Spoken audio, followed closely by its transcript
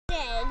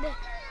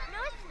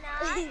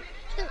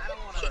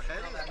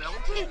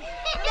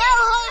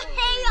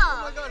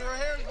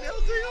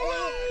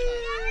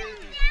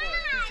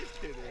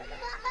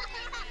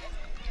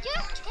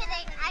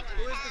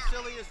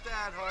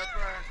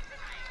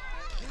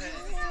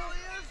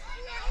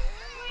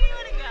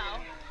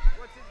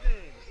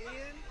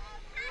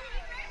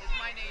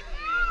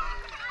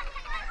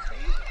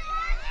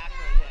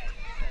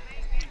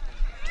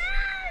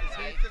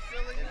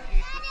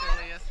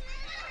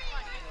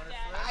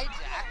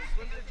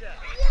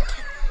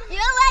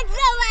Your legs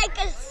are like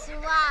a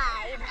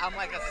slide. I'm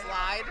like a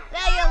slide? No,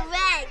 your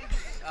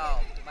legs.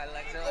 Oh, my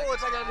legs are like Oh,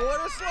 it's like a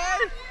water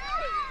slide?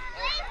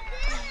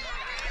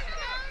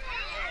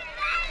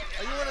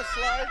 Are you on a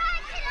slide?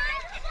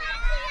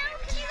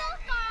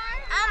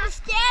 I'm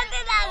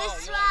standing on a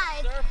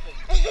slide.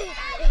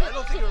 I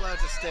don't think you're allowed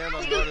to stand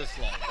on water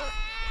slides.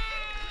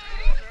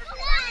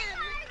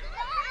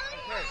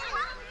 Okay.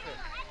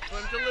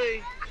 Swim to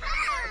Lee.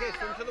 Okay,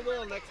 swim to the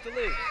wall next to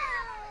Lee.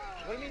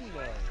 What do you mean no?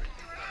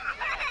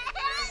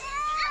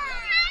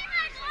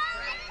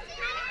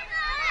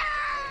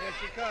 Here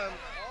she comes.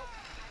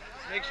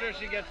 Make sure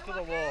she gets to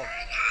the wall.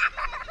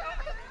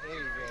 There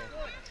you go.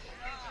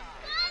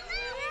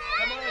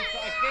 Come on, I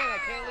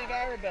can't leave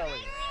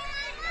Arabelli.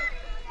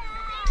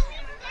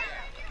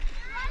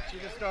 She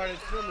just started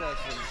swim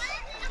lessons,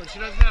 but she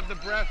doesn't have the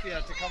breath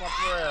yet to come up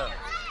for air.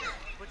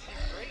 But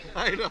she's great.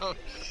 I know.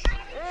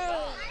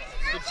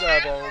 Good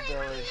job,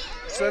 Arabelli.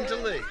 Swim to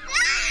Lee.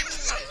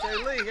 Say,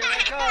 Lee, here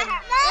I come.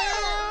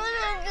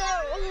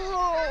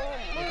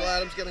 Uncle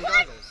Adam's getting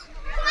goggles.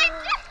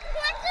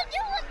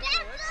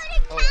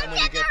 Oh, and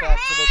when you get back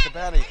to the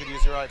cabana, you could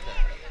use your iPad.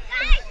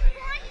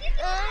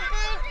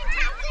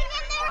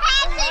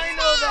 I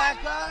know that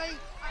guy.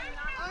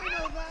 I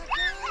know that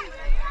guy.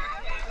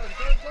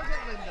 Go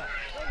get Linda.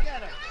 Go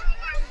get her.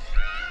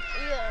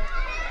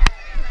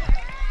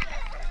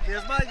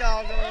 Here's my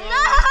goggles.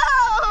 No!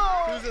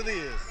 Whose are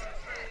these?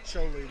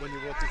 Show Lee when you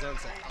walk these on.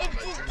 Say,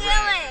 It's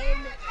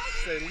Dylan.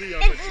 Say Lee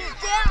on It's the cheek.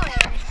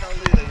 Dylan. Tell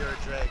Lee that you're a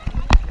drag.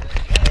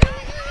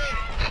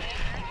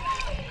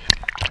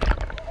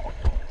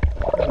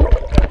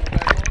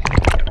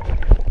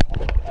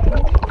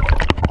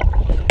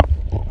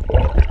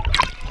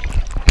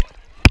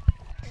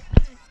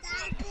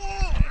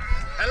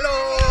 Hello.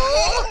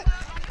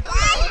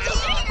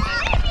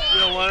 You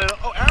don't want to?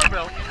 Oh,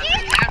 Arabelle.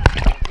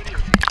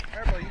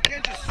 Arabelle, you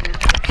can't just swim.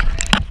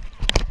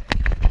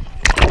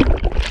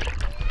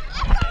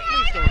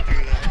 Please don't do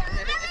that.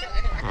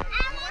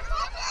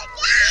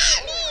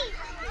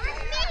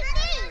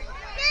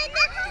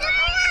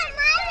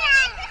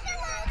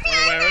 Want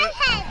to wear it?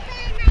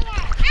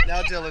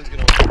 Now Dylan's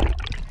gonna wear it.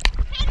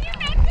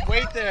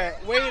 Wait there.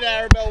 Wait,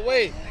 Arabelle,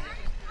 wait.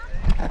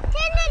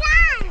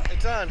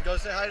 It's on. Go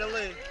say hi to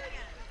Lee.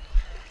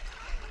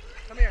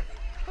 Come here.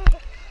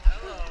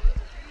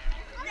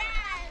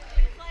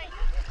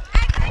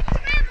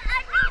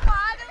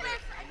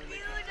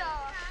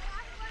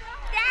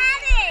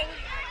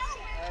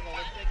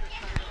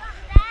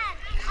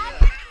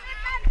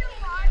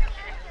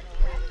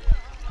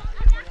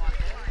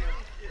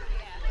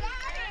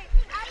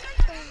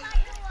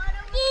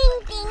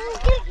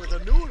 With a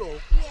noodle?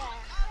 Yeah.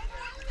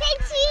 Hey,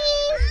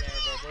 cheese!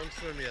 Don't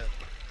swim yet.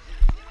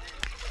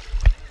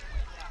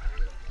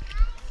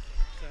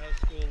 So how's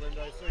school,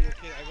 Linda? I saw your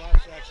kid. I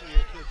watched actually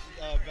your kid's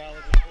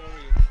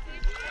valedictorian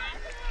speech.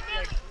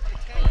 Like,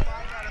 it's kind of 5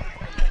 out of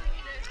 10.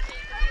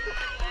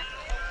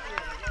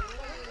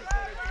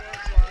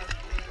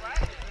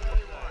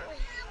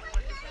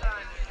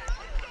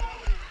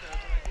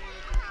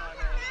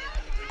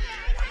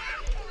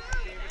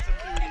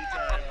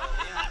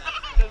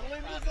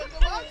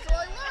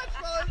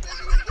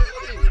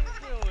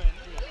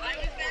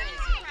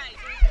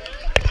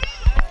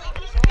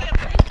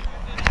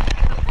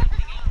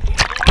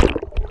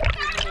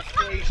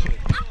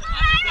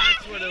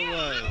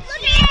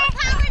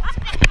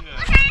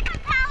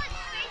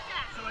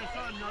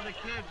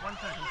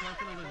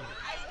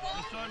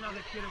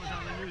 Another kid that was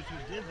on the news who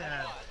did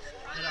that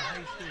at a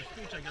high school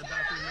speech, like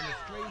about the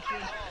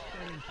administration.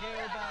 They didn't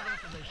care about it,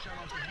 so they shut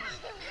off his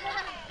mic.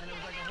 And it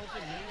was like a whole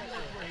thing. Maybe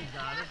that's where he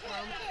got it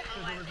from,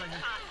 because it was like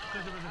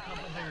because it was a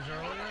couple of days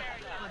earlier.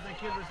 But the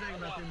kid was saying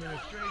about the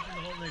administration,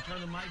 the whole they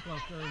turned the mic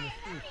off during the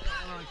speech.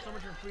 And like so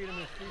much of freedom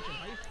of speech in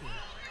high school.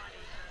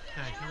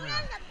 Okay, come here.